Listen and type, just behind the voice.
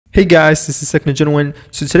Hey guys, this is Second Gentleman.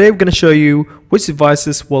 So today we're going to show you which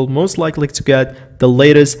devices will most likely to get the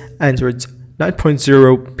latest Android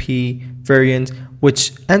 9.0p variant,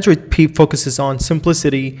 which Android P focuses on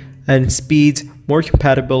simplicity and speed, more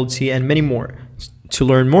compatibility, and many more. To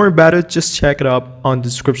learn more about it, just check it up on the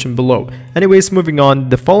description below. Anyways, moving on,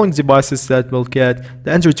 the following devices that will get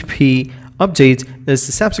the Android P update is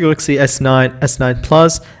the Samsung Galaxy S9, S9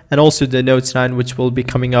 Plus, and also the Note 9, which will be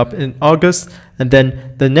coming up in August. And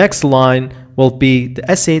then the next line will be the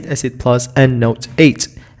S8, S8 Plus, and Note 8.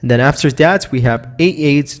 And then after that, we have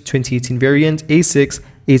A8 2018 variant, A6,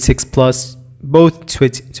 A6 Plus, both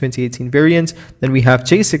 2018 variants. Then we have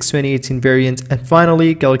J6 2018 variant, and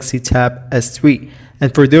finally Galaxy Tab S3.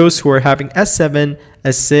 And for those who are having S7,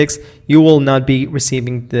 S6, you will not be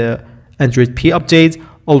receiving the Android P update.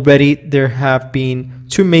 Already there have been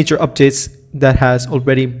two major updates that has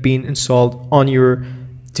already been installed on your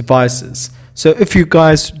devices. So if you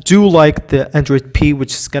guys do like the Android P,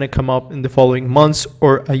 which is going to come up in the following months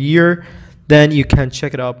or a year, then you can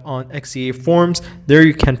check it up on XDA forums. There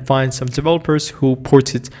you can find some developers who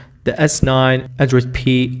ported the S9 Android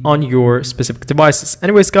P on your specific devices.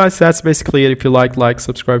 Anyways guys, that's basically it. If you like,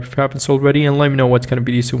 subscribe if you haven't already, and let me know what kind of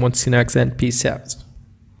videos you want to see next, and peace out.